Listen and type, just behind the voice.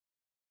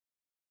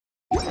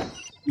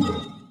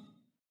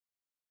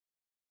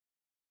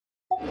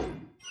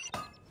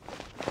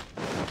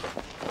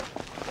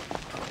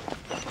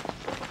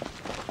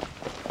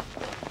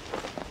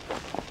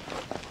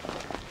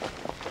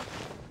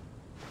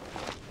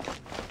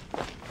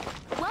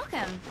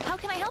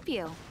help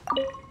you.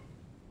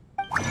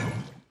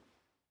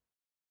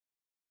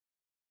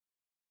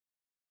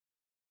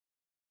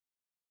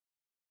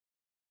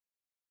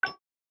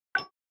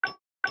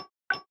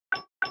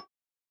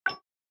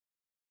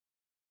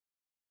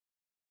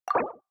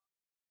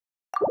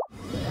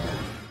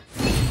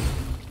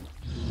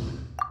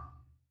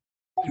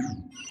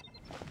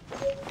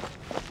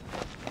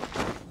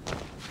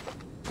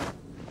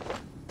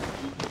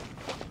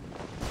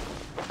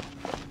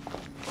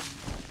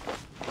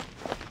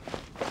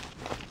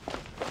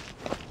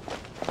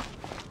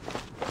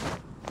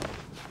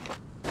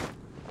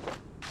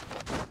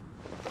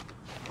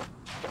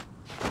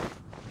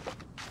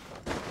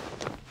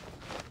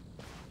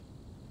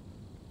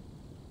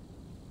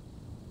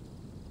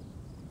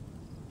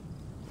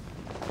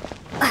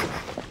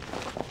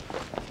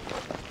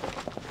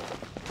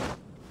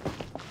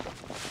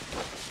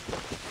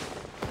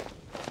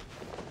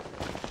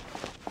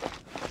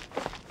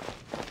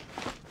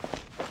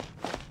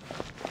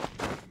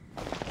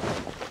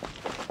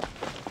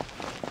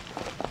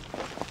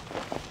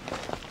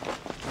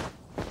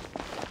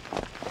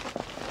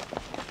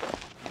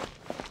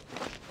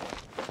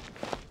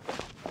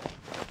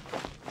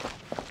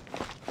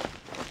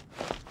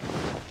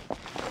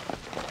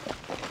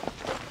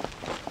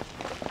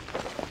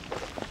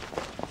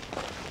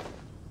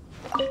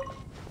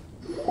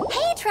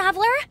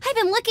 Traveler, I've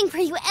been looking for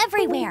you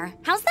everywhere.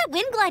 How's that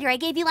wind glider I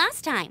gave you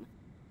last time?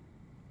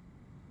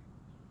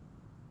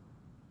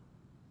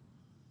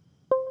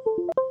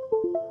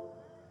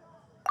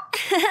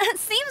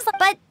 Seems like...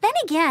 But then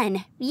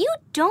again, you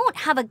don't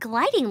have a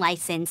gliding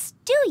license,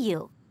 do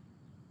you?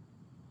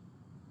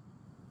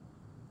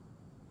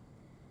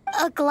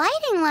 A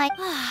gliding license?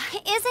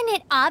 Isn't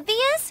it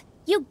obvious?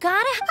 You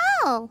gotta...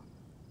 Oh,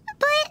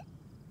 but...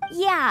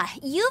 Yeah,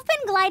 you've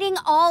been gliding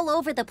all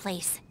over the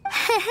place.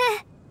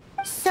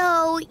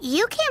 So,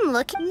 you came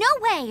looking... No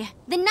way!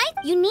 The night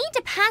you need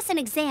to pass an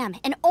exam,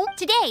 and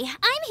today,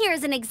 I'm here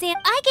as an exam.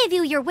 I gave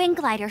you your wing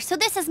glider, so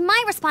this is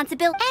my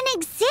responsibility.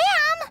 An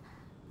exam?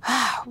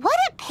 What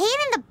a pain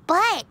in the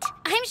butt!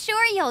 I'm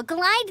sure you'll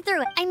glide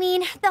through it. I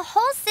mean, the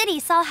whole city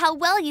saw how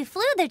well you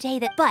flew the day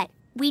that... But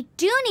we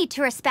do need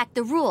to respect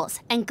the rules,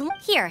 and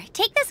here,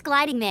 take this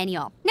gliding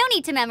manual. No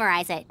need to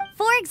memorize it.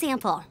 For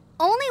example,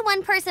 only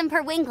one person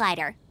per wing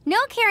glider. No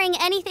carrying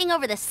anything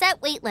over the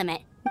set weight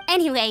limit.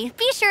 Anyway,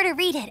 be sure to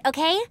read it,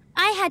 okay?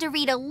 I had to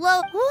read a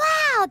low...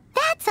 Wow,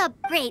 that's a...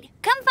 Great.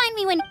 Come find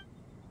me when...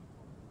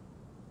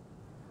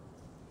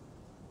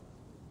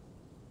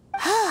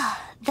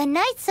 The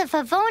Knights of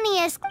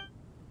Favonius...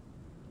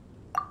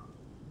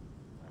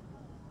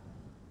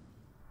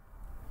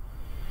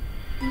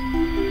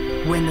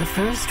 When the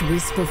first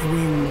wisp of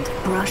wind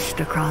brushed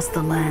across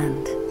the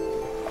land,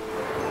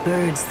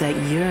 birds that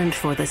yearned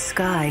for the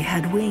sky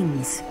had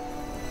wings,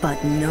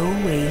 but no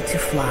way to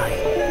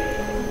fly.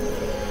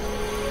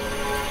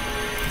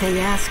 They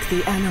asked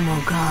the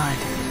animal god,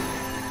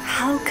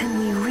 "How can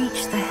we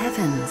reach the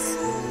heavens?"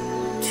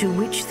 To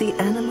which the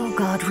animal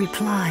god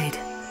replied,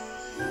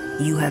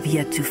 "You have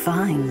yet to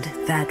find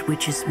that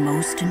which is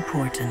most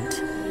important."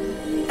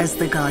 As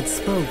the god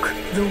spoke,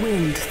 the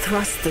wind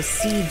thrust the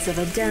seeds of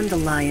a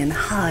dandelion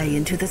high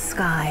into the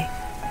sky.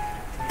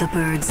 The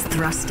birds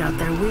thrust out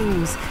their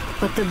wings,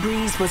 but the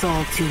breeze was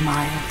all too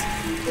mild,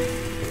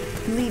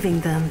 leaving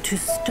them to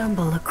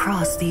stumble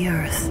across the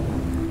earth.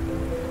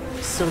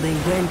 So they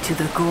went to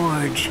the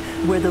gorge,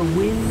 where the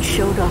wind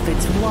showed off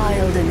its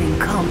wild and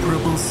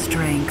incomparable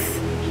strength.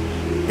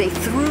 They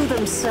threw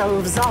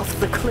themselves off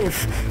the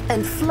cliff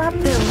and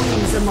flapped their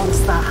wings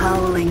amongst the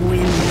howling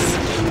winds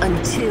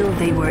until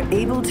they were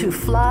able to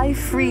fly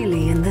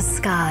freely in the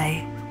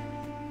sky.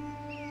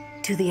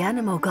 To the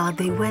animal god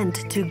they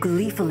went to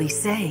gleefully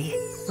say,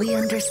 "We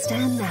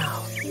understand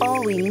now.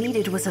 All we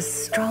needed was a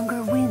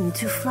stronger wind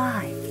to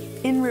fly."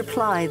 In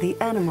reply, the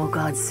animal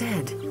god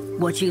said,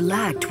 "What you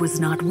lacked was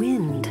not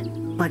wind,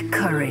 but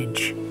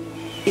courage.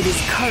 It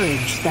is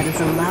courage that has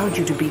allowed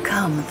you to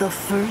become the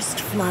first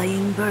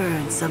flying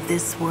birds of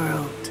this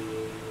world."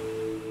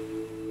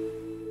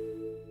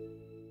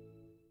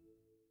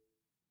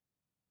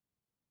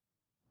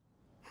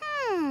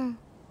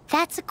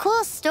 That's a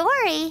cool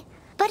story.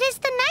 But is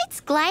the Knight's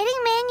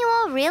gliding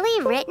manual really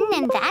written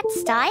in that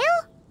style?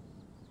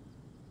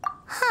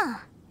 Huh.